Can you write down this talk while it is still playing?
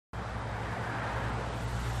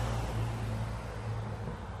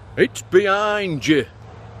It's behind you.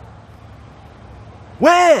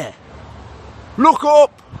 Where? Look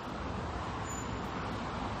up.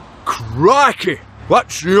 Crikey,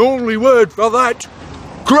 that's the only word for that.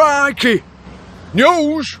 Crikey.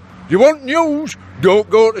 News? You want news? Don't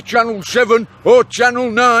go to Channel 7 or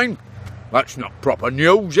Channel 9. That's not proper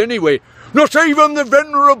news anyway. Not even the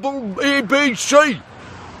venerable ABC.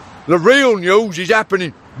 The real news is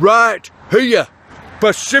happening right here.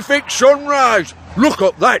 Pacific Sunrise. Look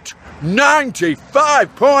at that.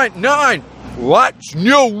 95.9. That's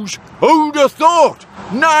news. Who'd have thought?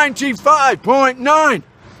 95.9.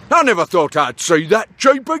 I never thought I'd see that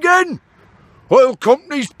cheap again. Oil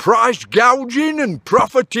companies price gouging and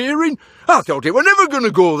profiteering. I thought it were never going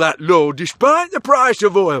to go that low despite the price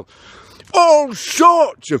of oil. All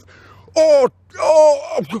sorts of...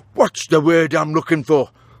 what's the word I'm looking for?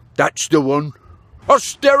 That's the one.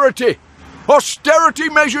 Austerity. Austerity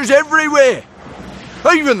measures everywhere.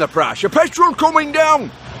 Even the price of petrol coming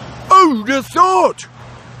down. Who'd have thought?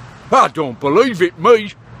 I don't believe it,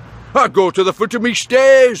 me. I go to the foot of me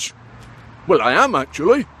stairs. Well, I am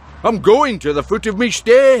actually. I'm going to the foot of me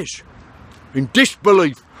stairs. In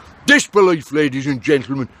disbelief. Disbelief, ladies and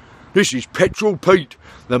gentlemen. This is Petrol Pete,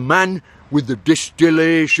 the man with the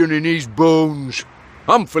distillation in his bones.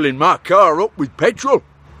 I'm filling my car up with petrol.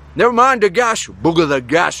 Never mind the gas, bugger the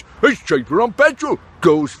gas. It's cheaper on petrol.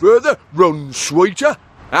 Goes further, runs sweeter.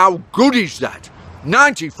 How good is that?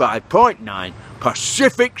 95.9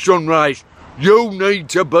 Pacific Sunrise. You need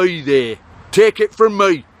to be there. Take it from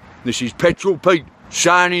me. This is Petrol Pete,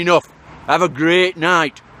 signing off. Have a great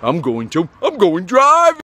night. I'm going driving.